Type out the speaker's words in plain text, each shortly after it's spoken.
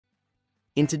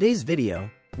In today's video,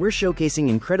 we're showcasing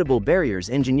incredible barriers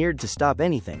engineered to stop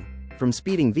anything, from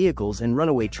speeding vehicles and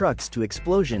runaway trucks to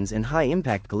explosions and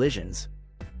high-impact collisions.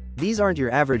 These aren't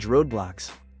your average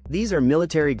roadblocks. These are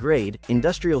military-grade,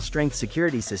 industrial-strength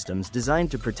security systems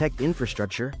designed to protect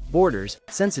infrastructure, borders,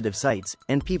 sensitive sites,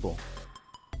 and people.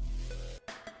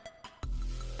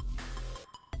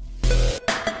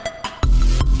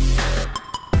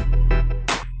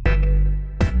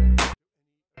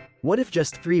 What if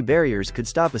just 3 barriers could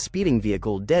stop a speeding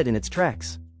vehicle dead in its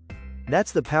tracks?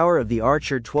 That's the power of the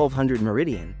Archer 1200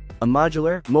 Meridian, a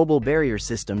modular, mobile barrier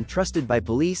system trusted by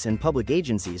police and public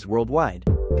agencies worldwide.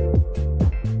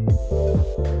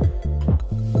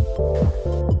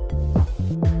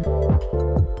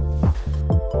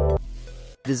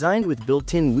 Designed with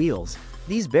built-in wheels,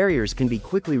 these barriers can be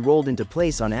quickly rolled into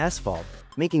place on asphalt,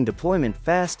 making deployment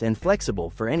fast and flexible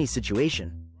for any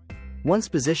situation. Once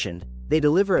positioned, they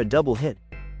deliver a double hit.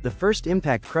 The first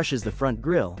impact crushes the front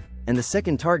grille, and the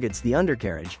second targets the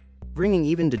undercarriage, bringing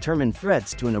even determined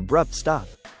threats to an abrupt stop.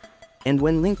 And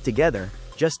when linked together,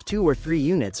 just 2 or 3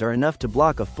 units are enough to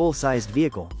block a full-sized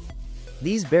vehicle.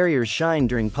 These barriers shine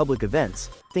during public events,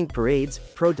 think parades,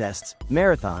 protests,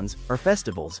 marathons, or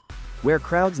festivals, where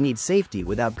crowds need safety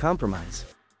without compromise.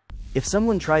 If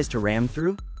someone tries to ram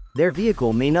through, their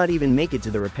vehicle may not even make it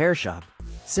to the repair shop.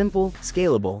 Simple,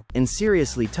 scalable, and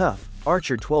seriously tough,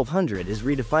 Archer 1200 is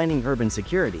redefining urban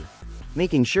security,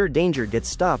 making sure danger gets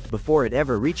stopped before it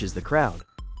ever reaches the crowd.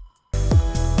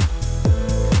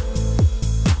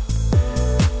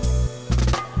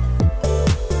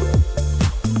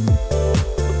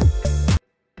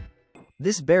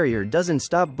 This barrier doesn't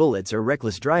stop bullets or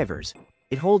reckless drivers,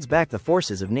 it holds back the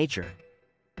forces of nature.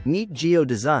 Meet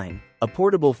GeoDesign, a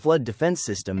portable flood defense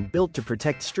system built to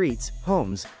protect streets,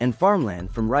 homes, and farmland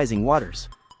from rising waters.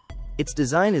 Its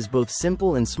design is both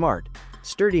simple and smart,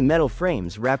 sturdy metal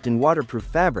frames wrapped in waterproof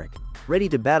fabric, ready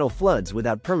to battle floods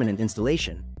without permanent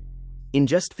installation. In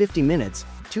just 50 minutes,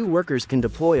 2 workers can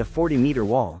deploy a 40-meter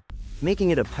wall,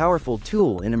 making it a powerful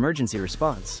tool in emergency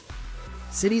response.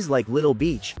 Cities like Little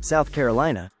Beach, South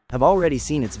Carolina, have already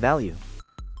seen its value.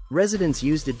 Residents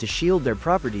used it to shield their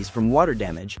properties from water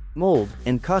damage, mold,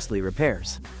 and costly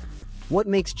repairs. What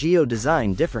makes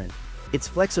GeoDesign different? It's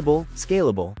flexible,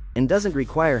 scalable, and doesn't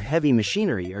require heavy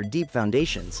machinery or deep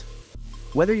foundations.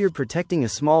 Whether you're protecting a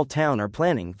small town or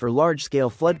planning for large-scale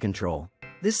flood control,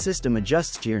 this system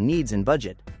adjusts to your needs and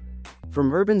budget.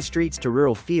 From urban streets to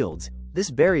rural fields, this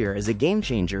barrier is a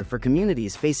game-changer for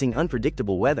communities facing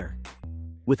unpredictable weather.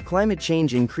 With climate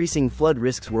change increasing flood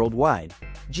risks worldwide,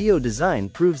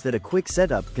 GeoDesign proves that a quick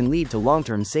setup can lead to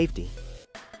long-term safety.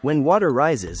 When water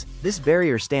rises, this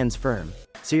barrier stands firm,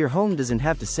 so your home doesn't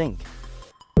have to sink.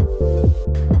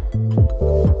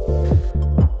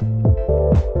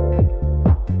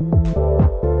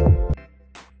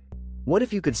 What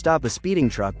if you could stop a speeding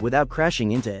truck without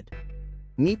crashing into it?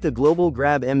 Meet the Global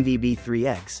Grab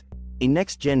MVB3X, a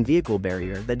next-gen vehicle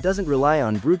barrier that doesn't rely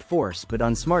on brute force but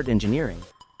on smart engineering.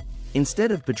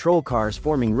 Instead of patrol cars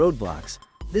forming roadblocks,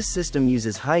 this system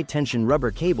uses high-tension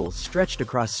rubber cables stretched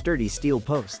across sturdy steel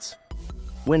posts.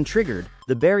 When triggered,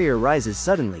 the barrier rises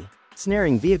suddenly,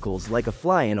 snaring vehicles like a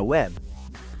fly in a web.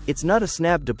 It's not a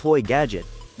snap-deploy gadget,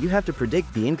 you have to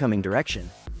predict the incoming direction.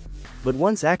 But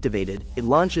once activated, it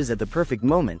launches at the perfect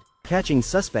moment, catching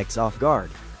suspects off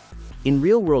guard. In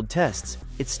real-world tests,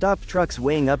 it stopped trucks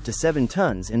weighing up to 7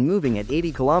 tons and moving at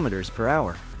 80 kilometers per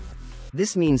hour.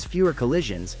 This means fewer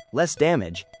collisions, less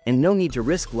damage, and no need to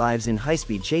risk lives in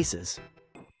high-speed chases.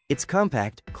 It's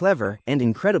compact, clever, and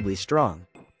incredibly strong.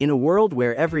 In a world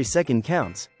where every second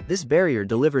counts, this barrier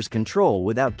delivers control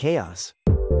without chaos.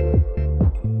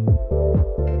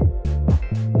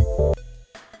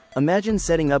 Imagine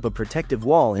setting up a protective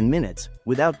wall in minutes,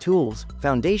 without tools,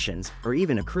 foundations, or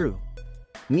even a crew.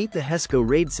 Meet the HESCO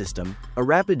RAID system, a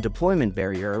rapid deployment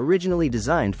barrier originally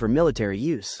designed for military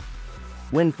use.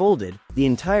 When folded, the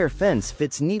entire fence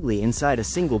fits neatly inside a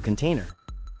single container.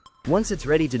 Once it's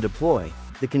ready to deploy,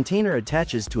 the container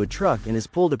attaches to a truck and is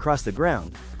pulled across the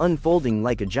ground, unfolding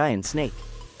like a giant snake.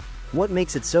 What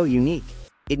makes it so unique?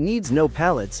 It needs no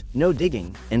pallets, no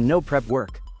digging, and no prep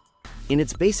work. In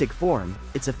its basic form,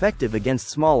 it's effective against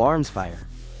small arms fire.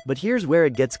 But here's where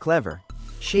it gets clever.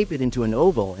 Shape it into an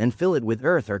oval and fill it with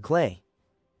earth or clay.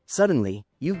 Suddenly,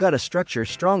 you've got a structure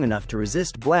strong enough to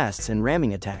resist blasts and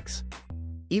ramming attacks.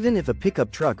 Even if a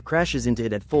pickup truck crashes into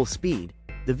it at full speed,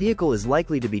 the vehicle is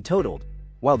likely to be totaled,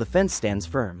 while the fence stands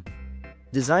firm.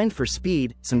 Designed for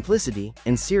speed, simplicity,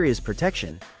 and serious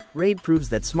protection, RAID proves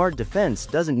that smart defense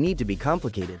doesn't need to be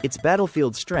complicated. It's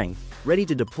battlefield strength, ready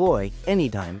to deploy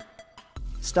anytime.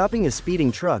 Stopping a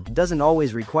speeding truck doesn't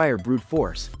always require brute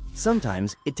force.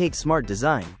 Sometimes, it takes smart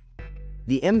design.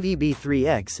 The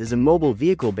MVB-3X is a mobile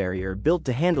vehicle barrier built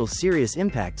to handle serious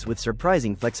impacts with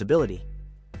surprising flexibility.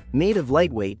 Made of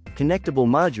lightweight, connectable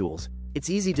modules, it's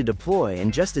easy to deploy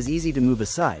and just as easy to move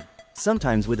aside,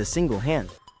 sometimes with a single hand.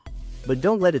 But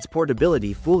don't let its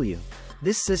portability fool you.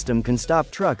 This system can stop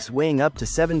trucks weighing up to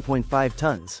 7.5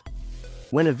 tons.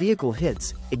 When a vehicle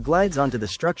hits, it glides onto the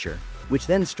structure, which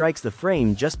then strikes the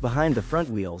frame just behind the front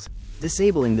wheels,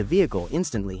 disabling the vehicle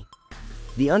instantly.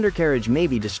 The undercarriage may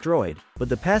be destroyed, but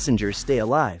the passengers stay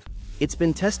alive. It's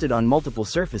been tested on multiple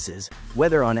surfaces,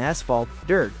 whether on asphalt,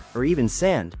 dirt, or even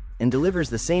sand, and delivers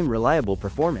the same reliable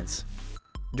performance.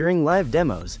 During live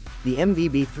demos, the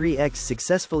MVB-3X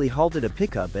successfully halted a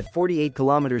pickup at 48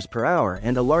 km per hour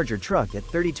and a larger truck at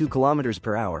 32 km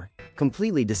per hour,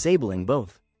 completely disabling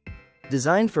both.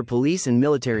 Designed for police and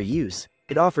military use,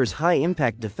 it offers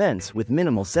high-impact defense with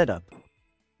minimal setup.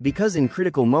 Because in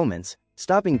critical moments,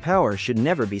 stopping power should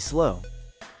never be slow.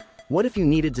 What if you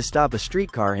needed to stop a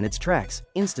streetcar in its tracks,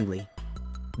 instantly?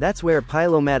 That's where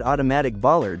Pilomat automatic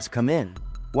bollards come in.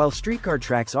 While streetcar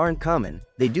tracks aren't common,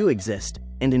 they do exist,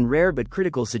 and in rare but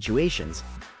critical situations,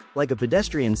 like a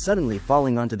pedestrian suddenly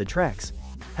falling onto the tracks,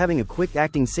 having a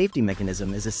quick-acting safety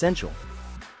mechanism is essential.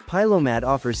 Pilomat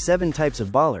offers 7 types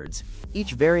of bollards,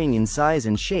 each varying in size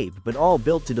and shape but all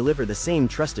built to deliver the same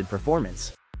trusted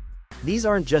performance. These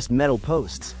aren't just metal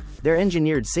posts, they're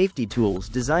engineered safety tools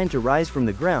designed to rise from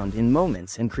the ground in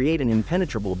moments and create an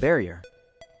impenetrable barrier.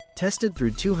 Tested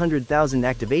through 200,000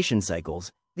 activation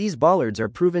cycles, these bollards are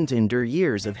proven to endure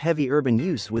years of heavy urban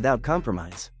use without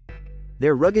compromise.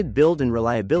 Their rugged build and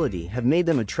reliability have made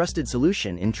them a trusted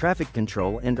solution in traffic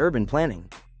control and urban planning.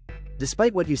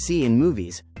 Despite what you see in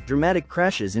movies, dramatic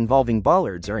crashes involving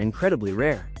bollards are incredibly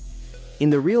rare. In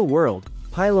the real world,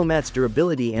 Pilomat's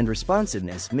durability and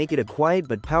responsiveness make it a quiet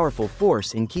but powerful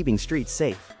force in keeping streets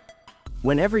safe.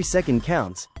 When every second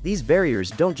counts, these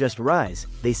barriers don't just rise,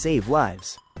 they save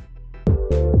lives.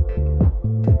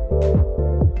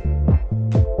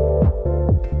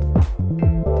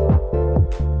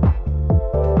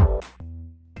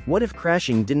 What if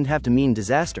crashing didn't have to mean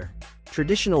disaster?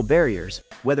 Traditional barriers,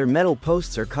 whether metal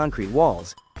posts or concrete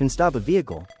walls, can stop a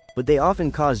vehicle, but they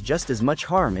often cause just as much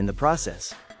harm in the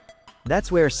process.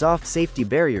 That's where soft safety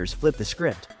barriers flip the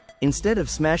script. Instead of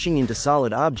smashing into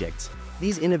solid objects,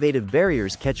 these innovative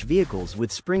barriers catch vehicles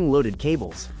with spring-loaded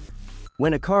cables.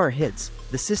 When a car hits,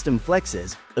 the system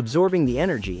flexes, absorbing the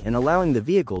energy and allowing the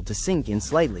vehicle to sink in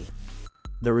slightly.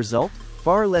 The result?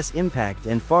 Far less impact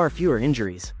and far fewer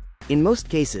injuries. In most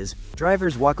cases,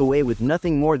 drivers walk away with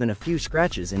nothing more than a few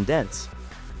scratches and dents.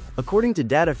 According to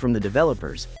data from the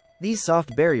developers, these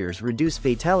soft barriers reduce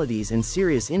fatalities and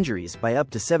serious injuries by up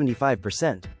to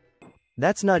 75%.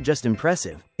 That's not just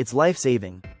impressive, it's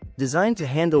life-saving. Designed to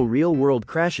handle real-world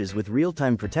crashes with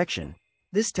real-time protection,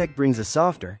 this tech brings a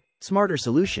softer, smarter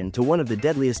solution to one of the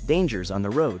deadliest dangers on the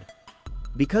road.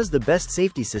 Because the best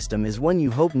safety system is one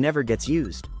you hope never gets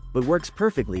used, but works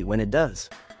perfectly when it does.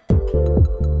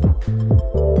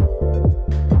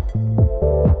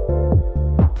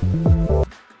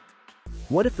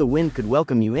 What if the wind could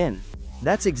welcome you in?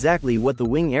 That's exactly what the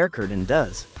wing air curtain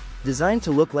does. Designed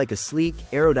to look like a sleek,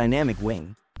 aerodynamic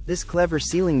wing, this clever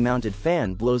ceiling-mounted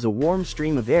fan blows a warm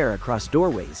stream of air across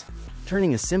doorways,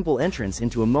 turning a simple entrance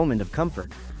into a moment of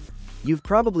comfort. You've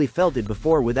probably felt it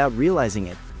before without realizing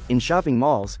it, in shopping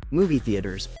malls, movie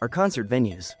theaters, or concert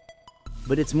venues.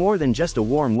 But it's more than just a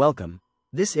warm welcome.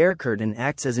 This air curtain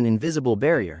acts as an invisible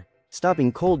barrier,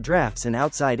 stopping cold drafts and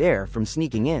outside air from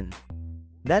sneaking in.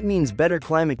 That means better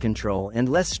climate control and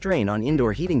less strain on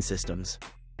indoor heating systems.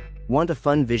 Want a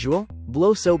fun visual?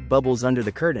 Blow soap bubbles under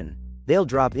the curtain. They'll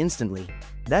drop instantly.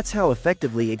 That's how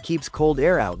effectively it keeps cold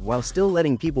air out while still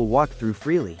letting people walk through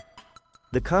freely.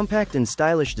 The compact and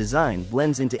stylish design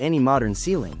blends into any modern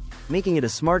ceiling, making it a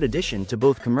smart addition to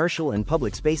both commercial and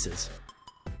public spaces.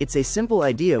 It's a simple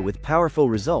idea with powerful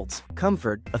results,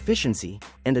 comfort, efficiency,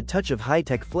 and a touch of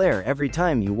high-tech flair every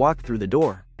time you walk through the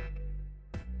door.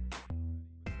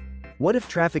 What if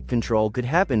traffic control could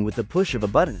happen with the push of a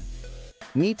button?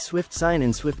 Meet Swiftsign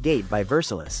and Swiftgate by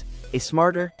Versilis, a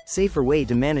smarter, safer way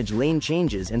to manage lane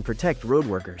changes and protect road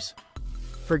workers.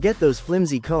 Forget those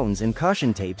flimsy cones and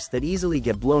caution tapes that easily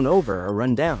get blown over or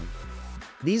run down.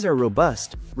 These are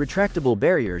robust, retractable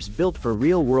barriers built for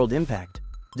real-world impact.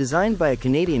 Designed by a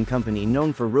Canadian company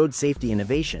known for road safety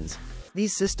innovations,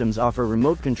 these systems offer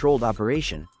remote-controlled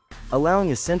operation,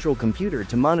 allowing a central computer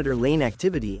to monitor lane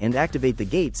activity and activate the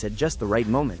gates at just the right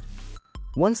moment.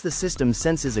 Once the system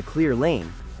senses a clear lane,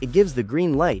 it gives the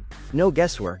green light, no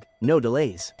guesswork, no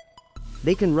delays.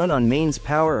 They can run on mains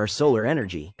power or solar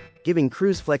energy, giving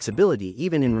crews flexibility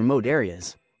even in remote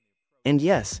areas. And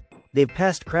yes, they've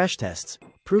passed crash tests,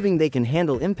 proving they can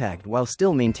handle impact while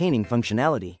still maintaining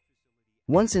functionality.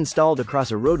 Once installed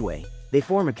across a roadway, they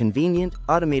form a convenient,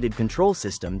 automated control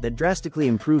system that drastically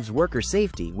improves worker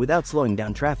safety without slowing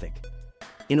down traffic.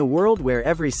 In a world where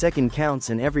every second counts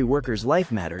and every worker's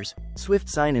life matters,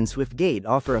 Swiftsign and Swiftgate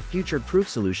offer a future-proof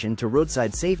solution to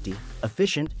roadside safety,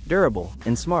 efficient, durable,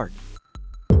 and smart.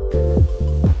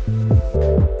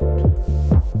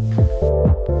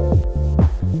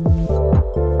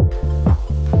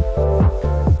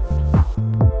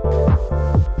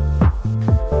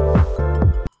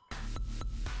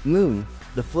 Moon,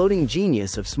 the floating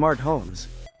genius of smart homes.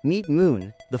 Meet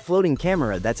Moon, the floating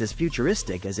camera that's as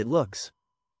futuristic as it looks.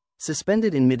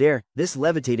 Suspended in midair, this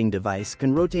levitating device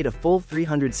can rotate a full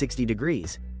 360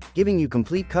 degrees, giving you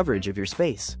complete coverage of your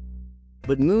space.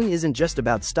 But Moon isn't just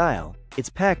about style, it's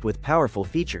packed with powerful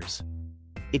features.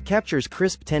 It captures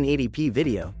crisp 1080p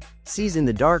video, sees in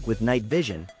the dark with night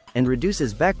vision, and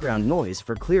reduces background noise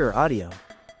for clearer audio.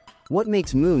 What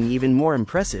makes Moon even more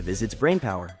impressive is its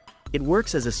brainpower. It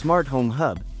works as a smart home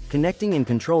hub, connecting and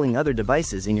controlling other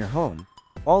devices in your home,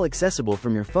 all accessible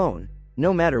from your phone,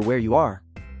 no matter where you are.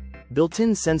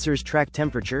 Built-in sensors track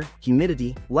temperature,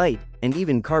 humidity, light, and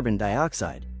even carbon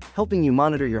dioxide, helping you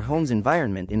monitor your home's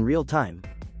environment in real time.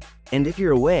 And if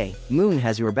you're away, Moon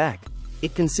has your back.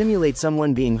 It can simulate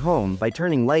someone being home by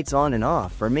turning lights on and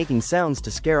off or making sounds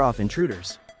to scare off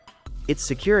intruders. It's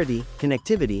security,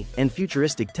 connectivity, and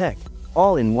futuristic tech,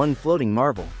 all in one floating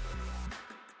marvel.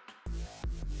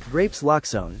 Grapes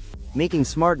Loxone, making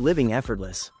smart living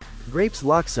effortless. Grapes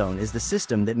Loxone is the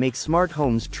system that makes smart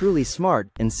homes truly smart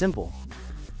and simple.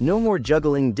 No more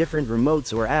juggling different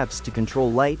remotes or apps to control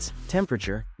lights,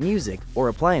 temperature, music, or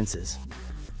appliances.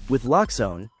 With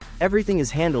Loxone, everything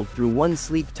is handled through one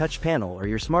sleek touch panel or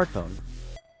your smartphone.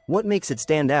 What makes it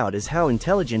stand out is how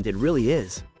intelligent it really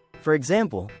is. For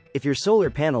example, if your solar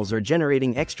panels are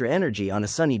generating extra energy on a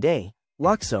sunny day,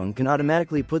 Loxone can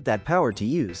automatically put that power to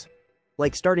use,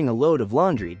 like starting a load of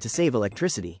laundry to save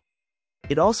electricity.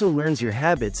 It also learns your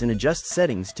habits and adjusts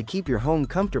settings to keep your home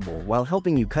comfortable while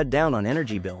helping you cut down on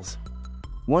energy bills.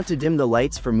 Want to dim the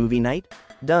lights for movie night?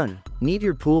 Done. Need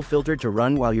your pool filter to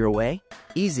run while you're away?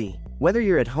 Easy. Whether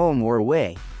you're at home or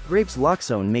away, Grapes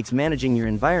Loxone makes managing your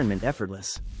environment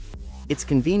effortless. It's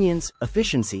convenience,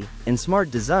 efficiency, and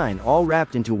smart design all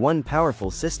wrapped into one powerful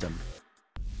system.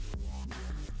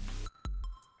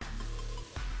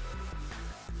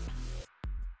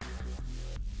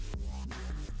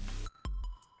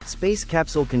 Space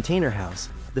Capsule Container House,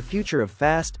 the future of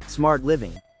fast, smart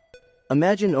living.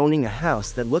 Imagine owning a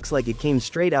house that looks like it came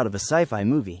straight out of a sci-fi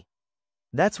movie.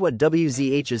 That's what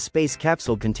WZH's Space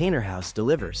Capsule Container House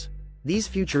delivers. These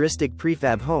futuristic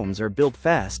prefab homes are built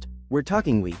fast, we're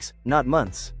talking weeks, not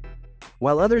months.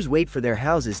 While others wait for their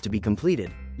houses to be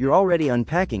completed, you're already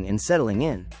unpacking and settling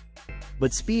in.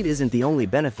 But speed isn't the only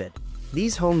benefit.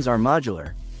 These homes are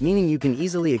modular, meaning you can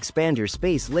easily expand your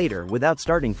space later without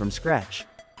starting from scratch.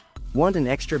 Want an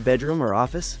extra bedroom or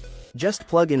office? Just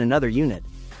plug in another unit.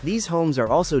 These homes are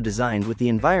also designed with the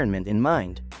environment in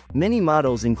mind. Many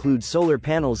models include solar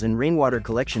panels and rainwater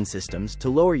collection systems to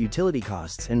lower utility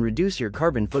costs and reduce your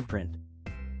carbon footprint.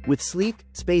 With sleek,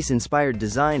 space-inspired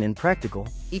design and practical,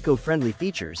 eco-friendly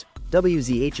features,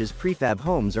 WZH's prefab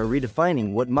homes are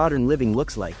redefining what modern living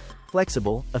looks like: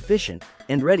 flexible, efficient,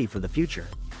 and ready for the future.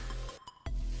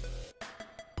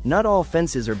 Not all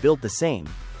fences are built the same,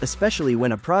 especially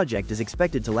when a project is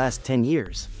expected to last 10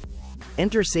 years.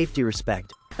 Enter Safety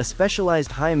Respect, a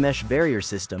specialized high-mesh barrier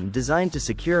system designed to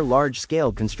secure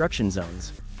large-scale construction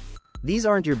zones. These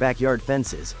aren't your backyard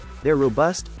fences, they're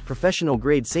robust,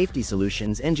 professional-grade safety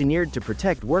solutions engineered to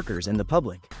protect workers and the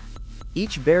public.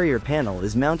 Each barrier panel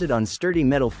is mounted on sturdy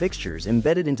metal fixtures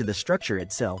embedded into the structure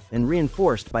itself and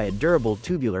reinforced by a durable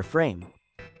tubular frame.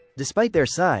 Despite their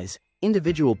size,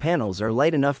 individual panels are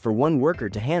light enough for one worker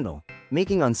to handle,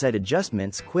 making on-site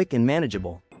adjustments quick and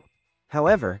manageable.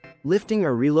 However, lifting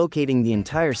or relocating the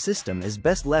entire system is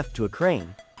best left to a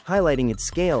crane, highlighting its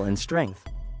scale and strength.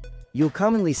 You'll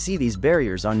commonly see these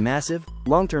barriers on massive,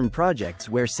 long-term projects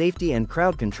where safety and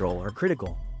crowd control are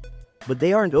critical. But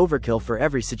they aren't overkill for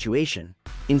every situation.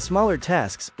 In smaller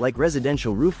tasks, like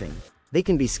residential roofing, they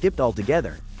can be skipped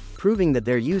altogether, proving that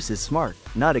their use is smart,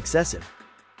 not excessive.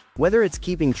 Whether it's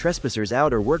keeping trespassers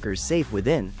out or workers safe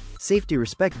within, Safety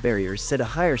Respect barriers set a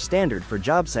higher standard for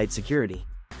job site security.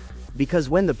 Because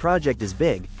when the project is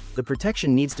big, the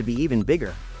protection needs to be even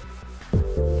bigger.